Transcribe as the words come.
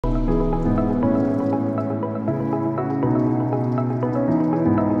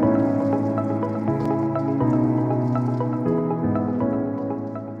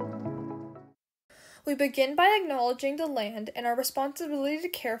We begin by acknowledging the land and our responsibility to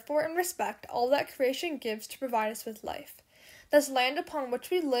care for and respect all that creation gives to provide us with life. This land upon which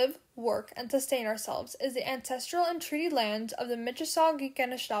we live, work, and sustain ourselves is the ancestral and treaty lands of the Mississauga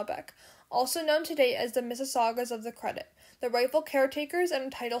Anishinaabe, also known today as the Mississaugas of the Credit, the rightful caretakers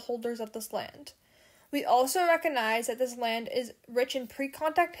and title holders of this land. We also recognize that this land is rich in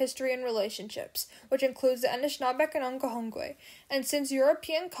pre-contact history and relationships, which includes the Anishinaabe and Ongahongwe, and since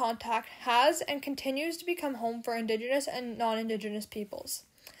European contact has and continues to become home for Indigenous and non-Indigenous peoples.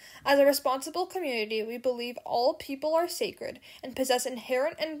 As a responsible community, we believe all people are sacred and possess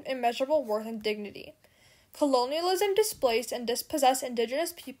inherent and immeasurable worth and dignity. Colonialism displaced and dispossessed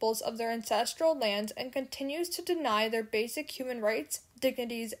Indigenous peoples of their ancestral lands and continues to deny their basic human rights,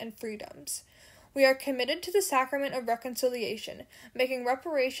 dignities, and freedoms. We are committed to the sacrament of reconciliation, making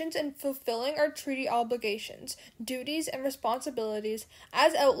reparations and fulfilling our treaty obligations, duties, and responsibilities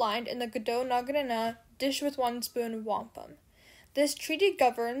as outlined in the Godot Naganina Dish with One Spoon Wampum. This treaty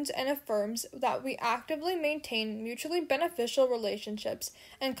governs and affirms that we actively maintain mutually beneficial relationships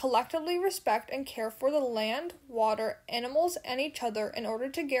and collectively respect and care for the land, water, animals, and each other in order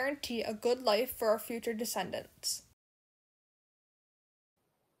to guarantee a good life for our future descendants.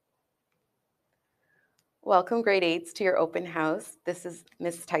 Welcome, grade 8s, to your open house. This is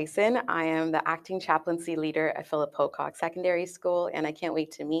Ms. Tyson. I am the acting chaplaincy leader at Philip Pocock Secondary School, and I can't wait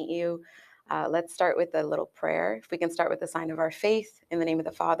to meet you. Let's start with a little prayer. If we can start with the sign of our faith, in the name of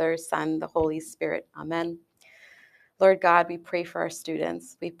the Father, Son, the Holy Spirit. Amen. Lord God, we pray for our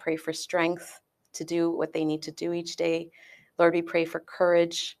students. We pray for strength to do what they need to do each day. Lord, we pray for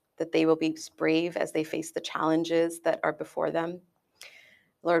courage, that they will be brave as they face the challenges that are before them.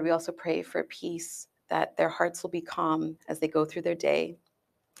 Lord, we also pray for peace, that their hearts will be calm as they go through their day.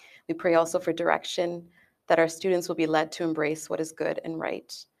 We pray also for direction, that our students will be led to embrace what is good and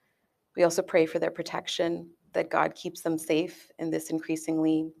right. We also pray for their protection, that God keeps them safe in this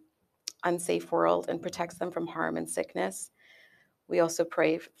increasingly unsafe world and protects them from harm and sickness. We also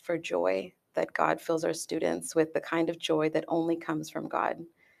pray for joy, that God fills our students with the kind of joy that only comes from God.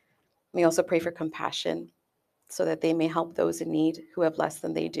 We also pray for compassion, so that they may help those in need who have less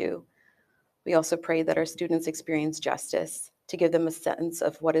than they do. We also pray that our students experience justice, to give them a sense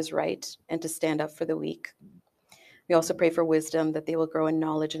of what is right and to stand up for the weak. We also pray for wisdom, that they will grow in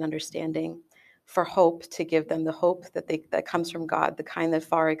knowledge and understanding, for hope, to give them the hope that comes from God, the kind that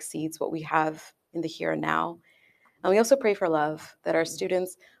far exceeds what we have in the here and now. And we also pray for love, that our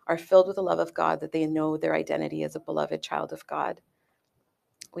students are filled with the love of God, that they know their identity as a beloved child of God.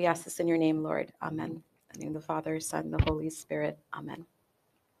 We ask this in your name, Lord. Amen. In the name of the Father, Son, the Holy Spirit. Amen.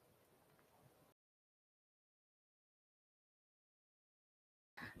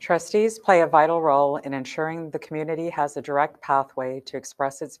 Trustees play a vital role in ensuring the community has a direct pathway to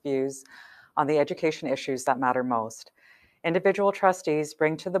express its views on the education issues that matter most. Individual trustees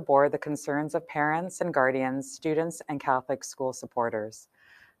bring to the board the concerns of parents and guardians, students, and Catholic school supporters.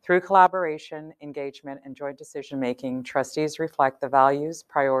 Through collaboration, engagement, and joint decision-making, trustees reflect the values,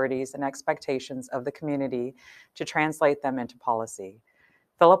 priorities, and expectations of the community to translate them into policy.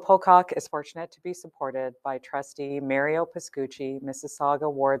 Philip Pocock is fortunate to be supported by Trustee Mario Pascucci,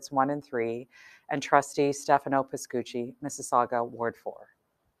 Mississauga Wards 1 and 3, and Trustee Stefano Pascucci, Mississauga Ward 4.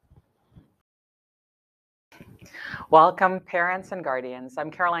 Welcome, parents and guardians. I'm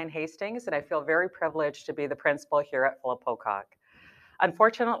Caroline Hastings, and I feel very privileged to be the principal here at Philip Pocock.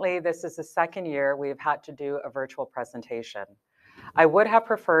 Unfortunately, this is the second year we've had to do a virtual presentation. I would have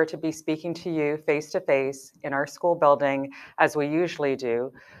preferred to be speaking to you face-to-face in our school building as we usually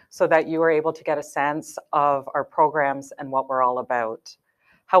do, so that you are able to get a sense of our programs and what we're all about.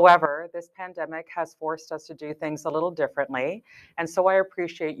 However, this pandemic has forced us to do things a little differently, and so I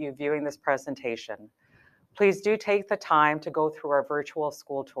appreciate you viewing this presentation. Please do take the time to go through our virtual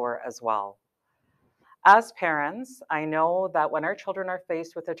school tour as well. As parents, I know that when our children are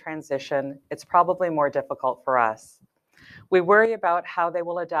faced with a transition, it's probably more difficult for us. We worry about how they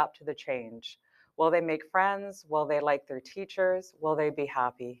will adapt to the change. Will they make friends? Will they like their teachers? Will they be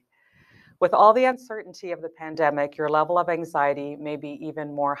happy? With all the uncertainty of the pandemic, your level of anxiety may be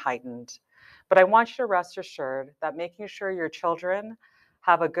even more heightened. But I want you to rest assured that making sure your children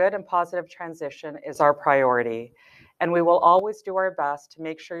have a good and positive transition is our priority. And we will always do our best to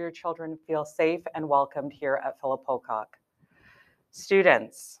make sure your children feel safe and welcomed here at Philip Pocock.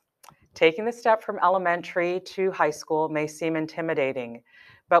 Students, taking the step from elementary to high school may seem intimidating,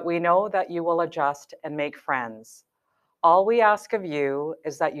 but we know that you will adjust and make friends. All we ask of you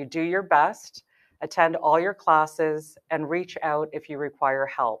is that you do your best, attend all your classes, and reach out if you require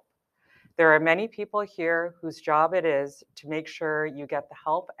help. There are many people here whose job it is to make sure you get the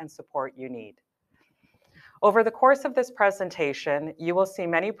help and support you need. Over the course of this presentation, you will see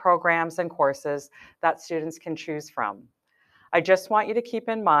many programs and courses that students can choose from. I just want you to keep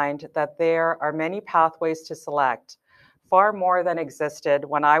in mind that there are many pathways to select, far more than existed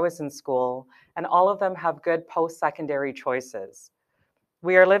when I was in school, and all of them have good post-secondary choices.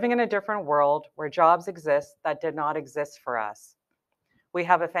 We are living in a different world where jobs exist that did not exist for us. We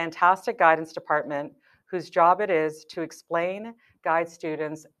have a fantastic guidance department whose job it is to explain, guide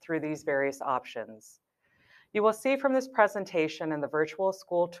students through these various options. You will see from this presentation and the virtual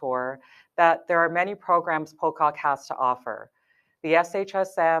school tour that there are many programs Pocock has to offer. The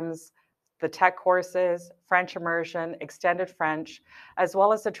SHSMs, the tech courses, French immersion, extended French, as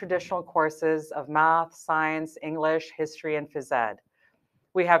well as the traditional courses of math, science, English, history, and phys ed.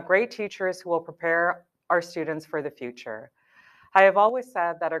 We have great teachers who will prepare our students for the future. I have always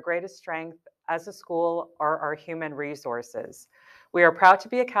said that our greatest strength as a school are our human resources. We are proud to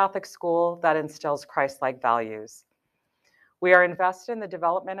be a Catholic school that instills Christ-like values. We are invested in the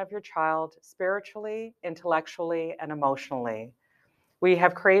development of your child spiritually, intellectually, and emotionally. We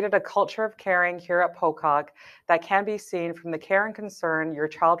have created a culture of caring here at Pocock that can be seen from the care and concern your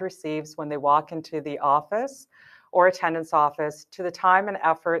child receives when they walk into the office or attendance office to the time and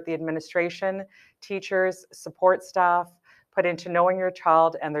effort the administration, teachers, support staff put into knowing your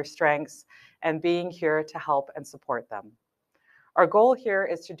child and their strengths and being here to help and support them. Our goal here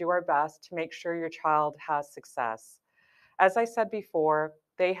is to do our best to make sure your child has success. As I said before,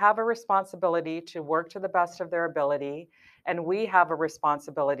 they have a responsibility to work to the best of their ability, and we have a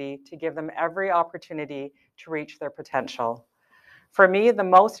responsibility to give them every opportunity to reach their potential. For me, the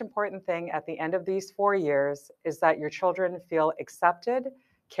most important thing at the end of these 4 years is that your children feel accepted,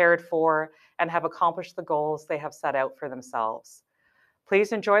 cared for, and have accomplished the goals they have set out for themselves.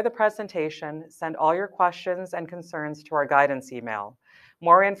 Please enjoy the presentation. Send all your questions and concerns to our guidance email.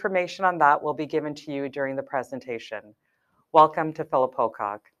 More information on that will be given to you during the presentation. Welcome to Philip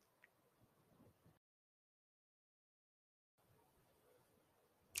Pocock.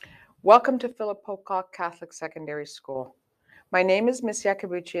 Welcome to Philip Pocock Catholic Secondary School. My name is Ms.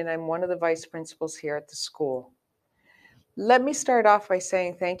 Iacobucci and I'm one of the vice principals here at the school. Let me start off by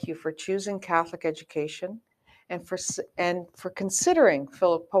saying thank you for choosing Catholic education and for considering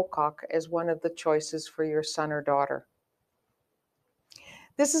Philip Pocock as one of the choices for your son or daughter.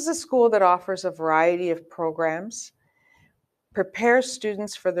 This is a school that offers a variety of programs, prepares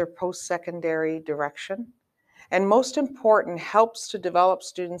students for their post-secondary direction, and most important, helps to develop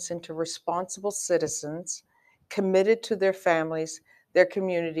students into responsible citizens, committed to their families, their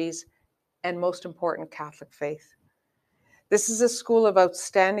communities, and most important, Catholic faith. This is a school of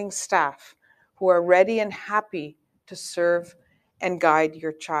outstanding staff who are ready and happy to serve and guide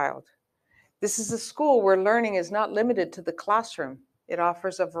your child. This is a school where learning is not limited to the classroom. It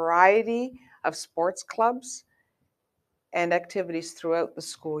offers a variety of sports clubs and activities throughout the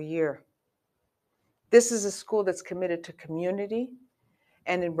school year. This is a school that's committed to community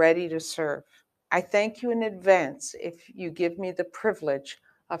and ready to serve. I thank you in advance if you give me the privilege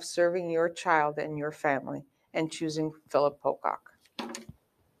of serving your child and your family and choosing Philip Pocock.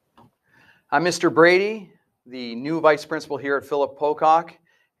 I'm Mr. Brady, the new vice principal here at Philip Pocock,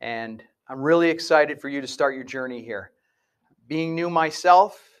 and I'm really excited for you to start your journey here. Being new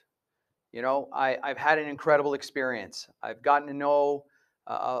myself, I've had an incredible experience. I've gotten to know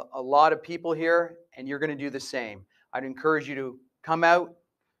a lot of people here, and you're going to do the same. I'd encourage you to come out,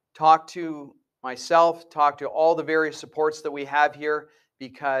 talk to myself, talk to all the various supports that we have here,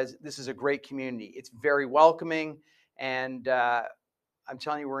 because this is a great community. It's very welcoming, and I'm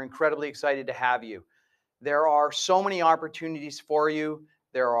telling you, we're incredibly excited to have you. There are so many opportunities for you.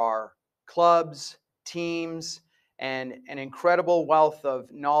 There are clubs, teams, and an incredible wealth of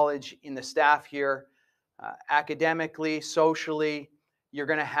knowledge in the staff here. Academically, socially, you're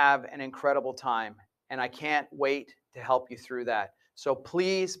going to have an incredible time, and I can't wait to help you through that. So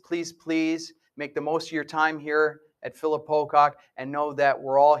please, please, please make the most of your time here at Philip Pocock and know that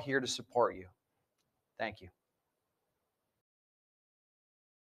we're all here to support you. Thank you.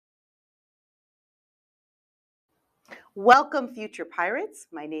 Welcome, future pirates.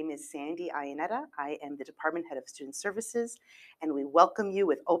 My name is Sandy Iannetta. I am the Department Head of Student Services, and we welcome you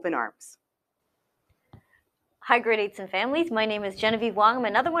with open arms. Hi, grade 8s and families. My name is Genevieve Wong. I'm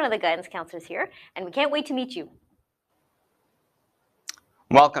another one of the guidance counselors here, and we can't wait to meet you.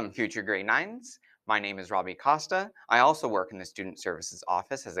 Welcome, future grade 9s. My name is Robbie Costa. I also work in the Student Services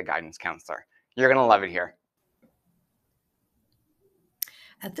office as a guidance counselor. You're going to love it here.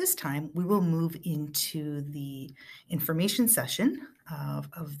 At this time, we will move into the information session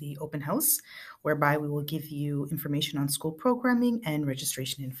of the open house, whereby we will give you information on school programming and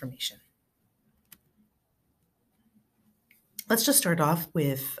registration information. Let's just start off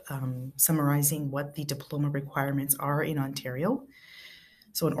with summarizing what the diploma requirements are in Ontario.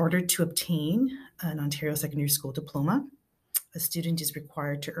 So in order to obtain an Ontario Secondary School diploma, a student is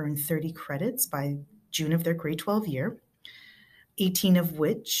required to earn 30 credits by June of their grade 12 year, 18 of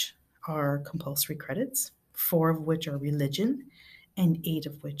which are compulsory credits, 4 of which are religion, and 8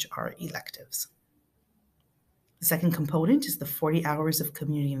 of which are electives. The second component is the 40 hours of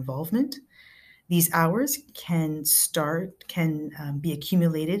community involvement. These hours can be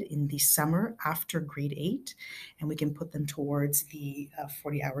accumulated in the summer after grade 8, and we can put them towards the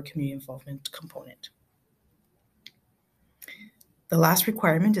 40-hour community involvement component. The last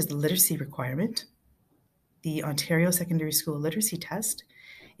requirement is the literacy requirement. The Ontario Secondary School Literacy Test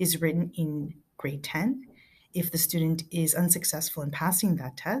is written in grade 10. If the student is unsuccessful in passing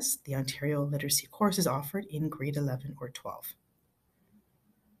that test, the Ontario Literacy course is offered in grade 11 or 12.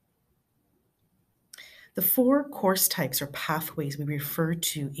 The 4 course types or pathways we refer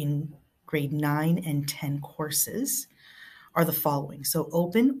to in grade 9 and 10 courses are the following. So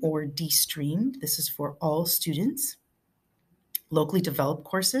open or de-streamed, this is for all students. Locally developed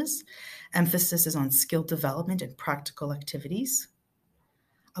courses, emphasis is on skill development and practical activities.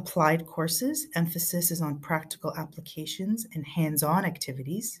 Applied courses, emphasis is on practical applications and hands-on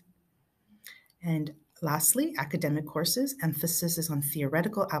activities. And lastly, academic courses, emphasis is on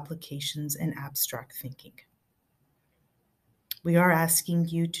theoretical applications and abstract thinking. We are asking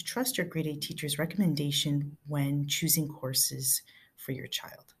you to trust your grade 8 teacher's recommendation when choosing courses for your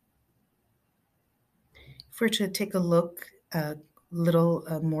child. If we're to take a look a little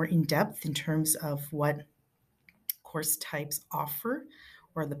more in depth in terms of what course types offer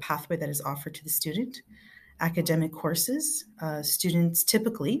or the pathway that is offered to the student, academic courses, students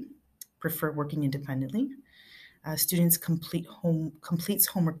typically prefer working independently. Students completes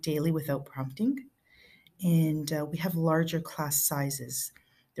homework daily without prompting, and we have larger class sizes.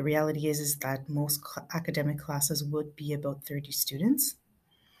 The reality is that most academic classes would be about 30 students.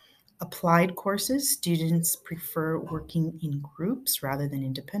 Applied courses, students prefer working in groups rather than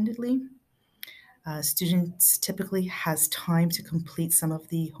independently. Students typically has time to complete some of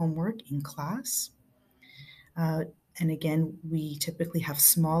the homework in class. And again, we typically have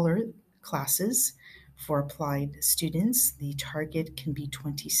smaller classes for applied students. The target can be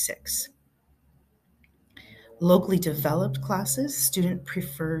 26. Locally developed classes, student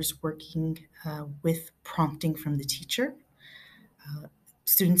prefers working with prompting from the teacher.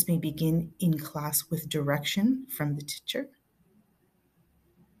 Students may begin in class with direction from the teacher.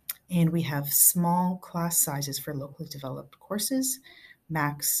 And we have small class sizes for locally developed courses.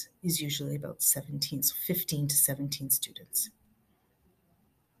 Max is usually about 17, so 15 to 17 students.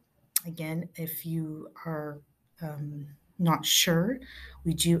 Again, if you are not sure,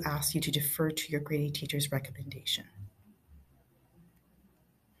 we do ask you to defer to your grade 8 teacher's recommendation.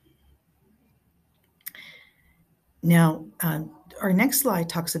 Now, our next slide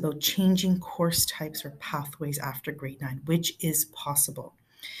talks about changing course types or pathways after grade 9, which is possible.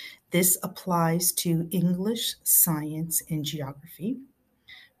 This applies to English, science, and geography.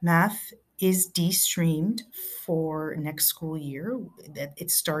 Math is de-streamed for next school year.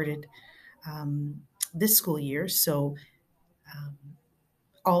 It started this school year, so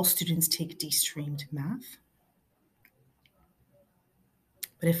all students take de-streamed math.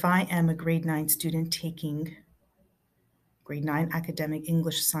 But if I am a grade 9 student taking grade 9 academic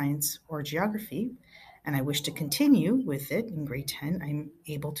English, science, or geography, and I wish to continue with it in grade 10, I'm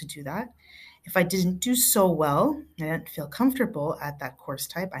able to do that. If I didn't do so well, I didn't feel comfortable at that course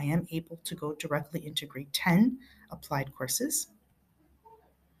type, I am able to go directly into grade 10 applied courses.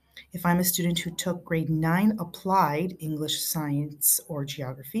 If I'm a student who took grade 9 applied English, science, or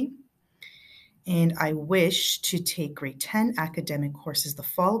geography, and I wish to take grade 10 academic courses the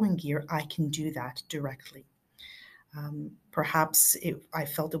following year, I can do that directly. Perhaps I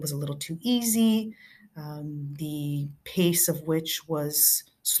felt it was a little too easy, the pace of which was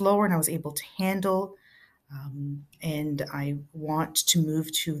slower and I was able to handle, and I want to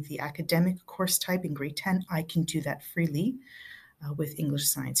move to the academic course type in grade 10, I can do that freely with English,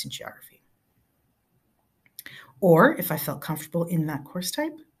 science, and geography. Or if I felt comfortable in that course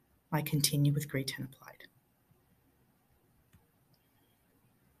type, I continue with grade 10 applied.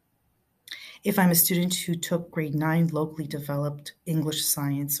 If I'm a student who took grade 9 locally developed English,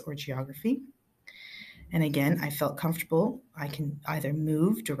 science, or geography, and again, I felt comfortable, I can either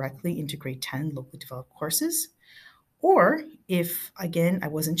move directly into grade 10 locally developed courses, or if, again, I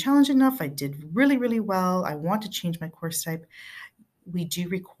wasn't challenged enough, I did really, really well, I want to change my course type, we do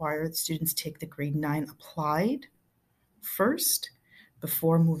require that students take the grade 9 applied first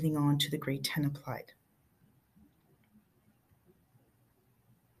before moving on to the grade 10 applied.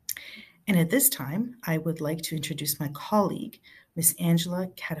 And at this time, I would like to introduce my colleague, Ms. Angela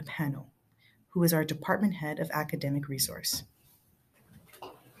Catapano, who is our Department Head of Academic Resource.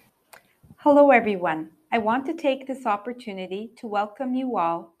 Hello, everyone. I want to take this opportunity to welcome you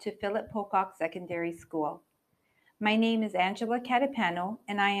all to Philip Pocock Secondary School. My name is Angela Catapano,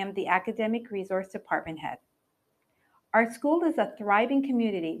 and I am the Academic Resource Department Head. Our school is a thriving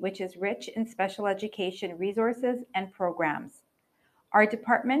community which is rich in special education resources and programs. Our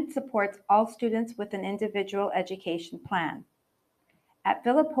department supports all students with an individual education plan. At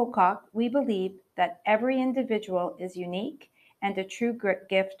Philip Pocock, we believe that every individual is unique and a true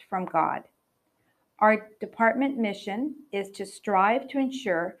gift from God. Our department mission is to strive to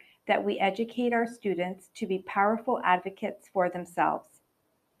ensure that we educate our students to be powerful advocates for themselves.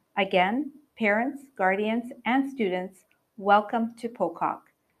 Again, parents, guardians, and students, welcome to Pocock.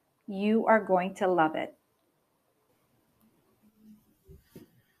 You are going to love it.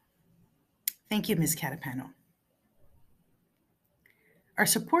 Thank you, Ms. Catapano. Our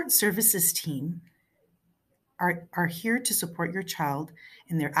support services team are here to support your child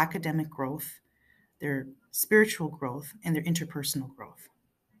in their academic growth, their spiritual growth, and their interpersonal growth.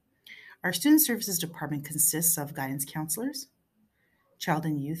 Our Student Services Department consists of guidance counselors, child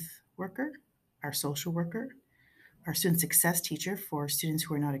and youth worker, our social worker, our student success teacher for students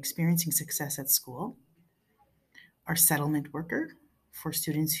who are not experiencing success at school, our settlement worker for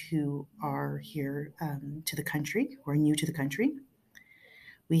students who are here to the country, who are new to the country.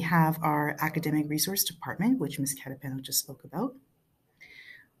 We have our Academic Resource Department, which Ms. Catapano just spoke about.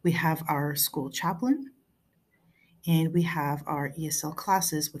 We have our school chaplain, and we have our ESL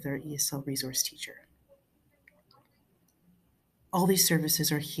classes with our ESL resource teacher. All these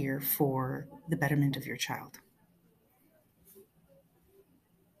services are here for the betterment of your child.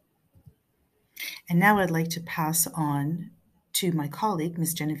 And now I'd like to pass on to my colleague,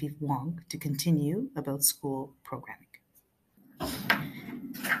 Ms. Genevieve Wong, to continue about school programming.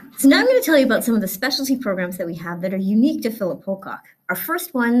 So now I'm going to tell you about some of the specialty programs that we have that are unique to Philip Pocock. Our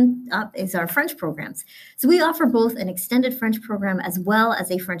first one up is our French programs. So we offer both an extended French program as well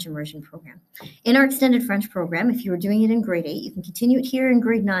as a French immersion program. In our extended French program, if you were doing it in grade 8, you can continue it here in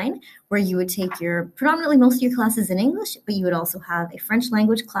grade 9, where you would take predominantly most of your classes in English, but you would also have a French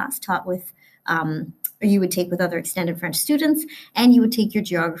language class taught with or you would take with other extended French students, and you would take your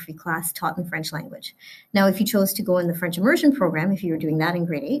geography class taught in French language. Now, if you chose to go in the French immersion program, if you were doing that in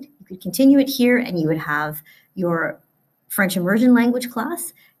grade 8, you could continue it here, and you would have your French immersion language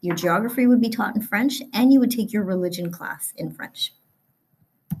class, your geography would be taught in French, and you would take your religion class in French.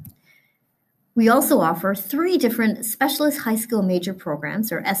 We also offer 3 different specialist high skill major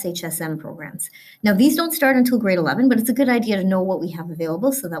programs, or SHSM programs. Now, these don't start until grade 11, but it's a good idea to know what we have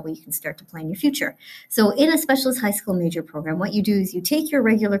available so that way you can start to plan your future. So in a specialist high school major program, what you do is you take your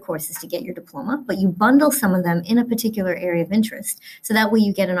regular courses to get your diploma, but you bundle some of them in a particular area of interest, so that way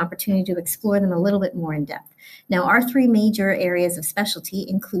you get an opportunity to explore them a little bit more in depth. Now, our 3 major areas of specialty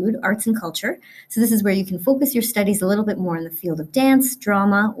include arts and culture. So this is where you can focus your studies a little bit more in the field of dance,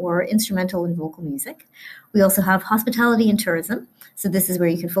 drama, or instrumental and vocal music. We also have hospitality and tourism. So this is where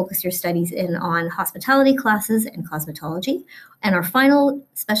you can focus your studies in on hospitality classes and cosmetology. And our final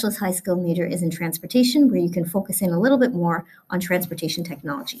specialist high skill major is in transportation, where you can focus in a little bit more on transportation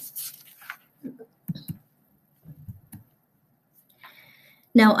technology.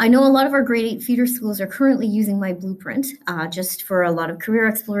 Now, I know a lot of our grade 8 feeder schools are currently using my blueprint just for a lot of career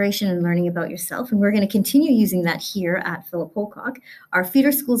exploration and learning about yourself, and we're going to continue using that here at Philip Pocock. Our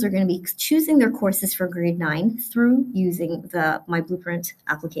feeder schools are going to be choosing their courses for grade 9 through using the My Blueprint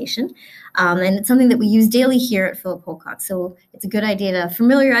application, and it's something that we use daily here at Philip Pocock, so it's a good idea to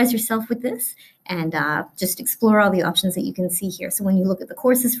familiarize yourself with this and just explore all the options that you can see here. So when you look at the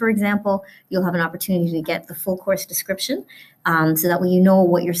courses, for example, you'll have an opportunity to get the full course description so that way you know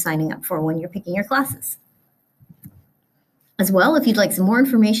what you're signing up for when you're picking your classes. As well, if you'd like some more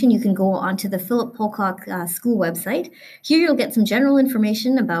information, you can go onto the Philip Pocock school website. Here you'll get some general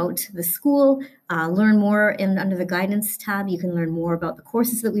information about the school, learn more under the guidance tab. You can learn more about the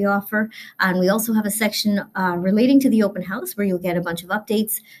courses that we offer. And we also have a section relating to the open house where you'll get a bunch of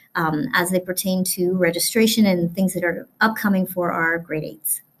updates as they pertain to registration and things that are upcoming for our grade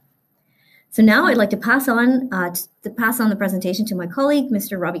 8s. So now I'd like to pass on the presentation to my colleague,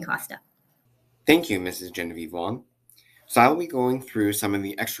 Mr. Robbie Costa. Thank you, Mrs. Genevieve Wong. So I'll be going through some of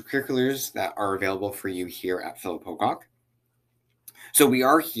the extracurriculars that are available for you here at Philip Pocock. So we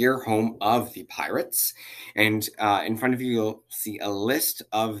are here home of the Pirates, and in front of you, you'll see a list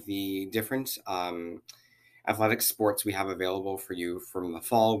of the different athletic sports we have available for you from the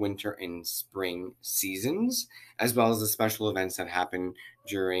fall, winter, and spring seasons, as well as the special events that happen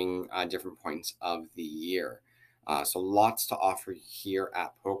during different points of the year. So lots to offer here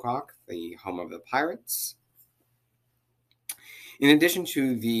at Pocock, the home of the Pirates. In addition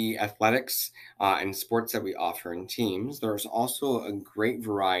to the athletics and sports that we offer in teams, there's also a great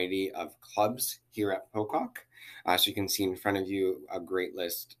variety of clubs here at Pocock. So you can see in front of you a great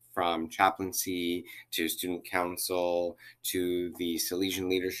list from chaplaincy to student council to the Salesian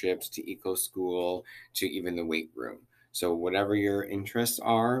leaderships to Eco School to even the weight room. So whatever your interests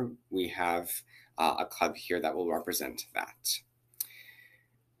are, we have a club here that will represent that.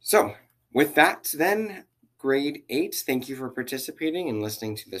 So with that then, Grade 8, thank you for participating and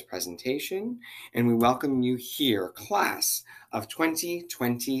listening to this presentation, and we welcome you here, class of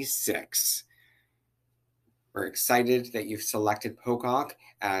 2026. We're excited that you've selected Pocock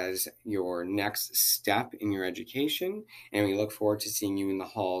as your next step in your education, and we look forward to seeing you in the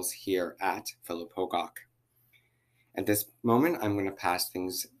halls here at Philip Pocock. At this moment, I'm going to pass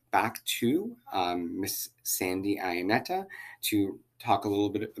things back to Miss Sandy Iannetta to talk a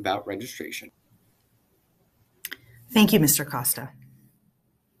little bit about registration. Thank you, Mr. Costa.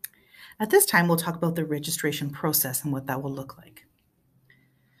 At this time, we'll talk about the registration process and what that will look like.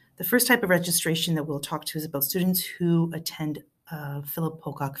 The first type of registration that we'll talk to is about students who attend a Philip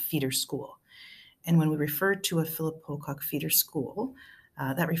Pocock feeder school. And when we refer to a Philip Pocock feeder school,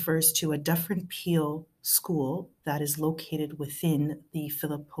 that refers to a Dufferin Peel school that is located within the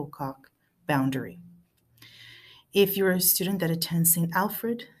Philip Pocock boundary. If you're a student that attends St.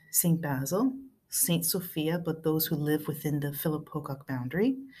 Alfred, St. Basil, St. Sophia, but those who live within the Philip Pocock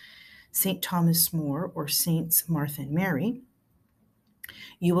boundary, St. Thomas More, or Saints Martha and Mary,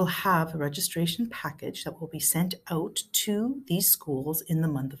 you will have a registration package that will be sent out to these schools in the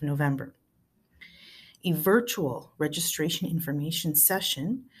month of November. A virtual registration information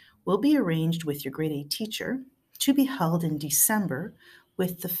session will be arranged with your grade 8 teacher to be held in December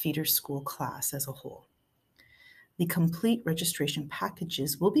with the feeder school class as a whole. The complete registration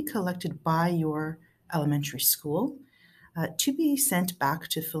packages will be collected by your elementary school to be sent back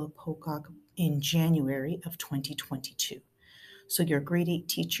to Philip Pocock in January of 2022. So your grade 8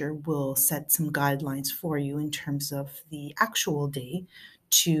 teacher will set some guidelines for you in terms of the actual day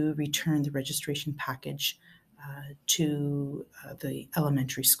to return the registration package to the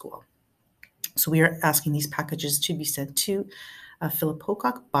elementary school. So we are asking these packages to be sent to Philip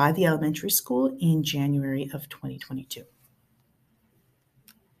Pocock by the elementary school in January of 2022.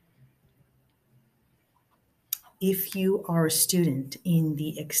 If you are a student in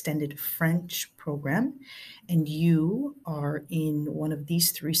the extended French program and you are in one of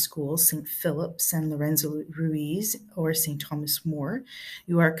these three schools, St. Philip, San Lorenzo Ruiz, or St. Thomas More,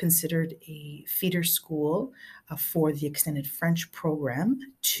 you are considered a feeder school for the extended French program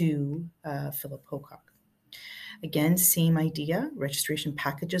to Philip Pocock. Again, same idea, registration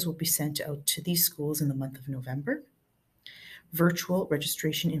packages will be sent out to these schools in the month of November. Virtual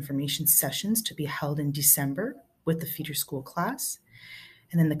registration information sessions to be held in December with the feeder school class.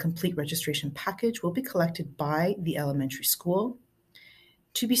 And then the complete registration package will be collected by the elementary school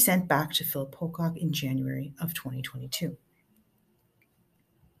to be sent back to Philip Pocock in January of 2022.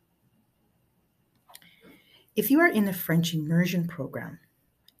 If you are in a French immersion program,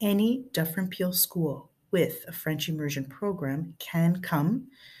 any Dufferin Peel school with a French immersion program can come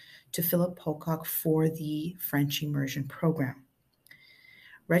to Philip Pocock for the French immersion program.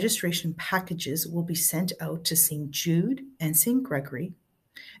 Registration packages will be sent out to St. Jude and St. Gregory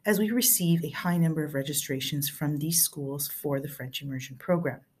as we receive a high number of registrations from these schools for the French immersion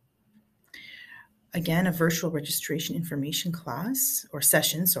program. Again, a virtual registration information class or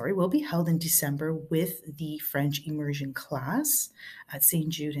session, will be held in December with the French immersion class at St.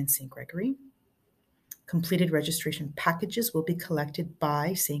 Jude and St. Gregory. Completed registration packages will be collected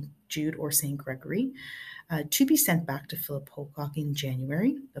by St. Jude or St. Gregory to be sent back to Philip Pocock in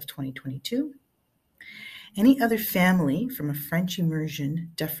January of 2022. Any other family from a French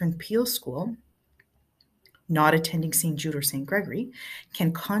immersion Dufferin Peel school not attending St. Jude or St. Gregory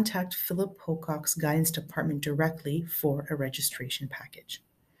can contact Philip Pocock's guidance department directly for a registration package.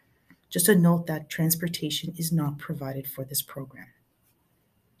 Just a note that transportation is not provided for this program.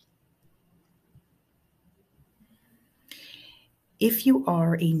 If you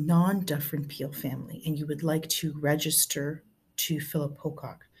are a non-Dufferin Peel family and you would like to register to Philip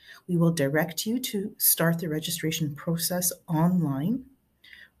Pocock, we will direct you to start the registration process online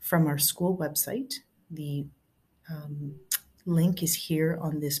from our school website. The link is here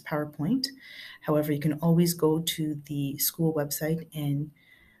on this PowerPoint. However, you can always go to the school website and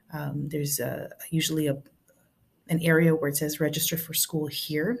there's usually a an area where it says register for school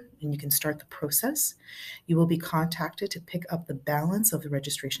here, and you can start the process. You will be contacted to pick up the balance of the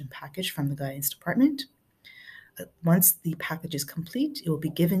registration package from the guidance department. Once the package is complete, it will be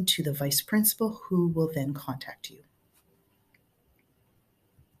given to the vice principal, who will then contact you.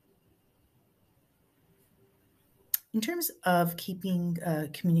 In terms of keeping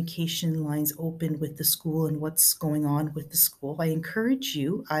communication lines open with the school and what's going on with the school, I encourage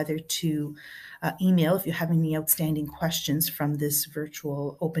you either to email if you have any outstanding questions from this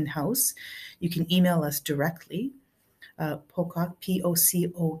virtual open house. You can email us directly, POCOC,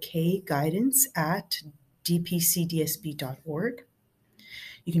 P-O-C-O-K, guidance at dpcdsb.org.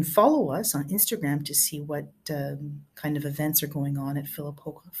 You can follow us on Instagram to see what kind of events are going on at Philip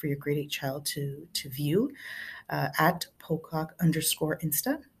Pocock for your grade 8 child to view at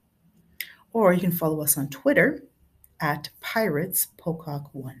Pocock_Insta. Or you can follow us on Twitter at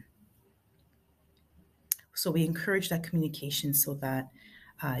PiratesPocock1. So we encourage that communication so that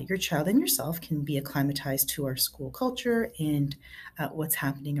your child and yourself can be acclimatized to our school culture and what's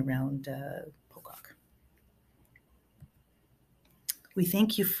happening around Pocock. We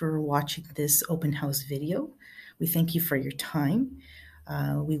thank you for watching this open house video. We thank you for your time.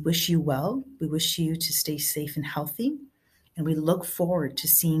 We wish you well. We wish you to stay safe and healthy. And we look forward to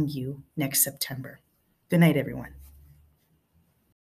seeing you next September. Good night, everyone.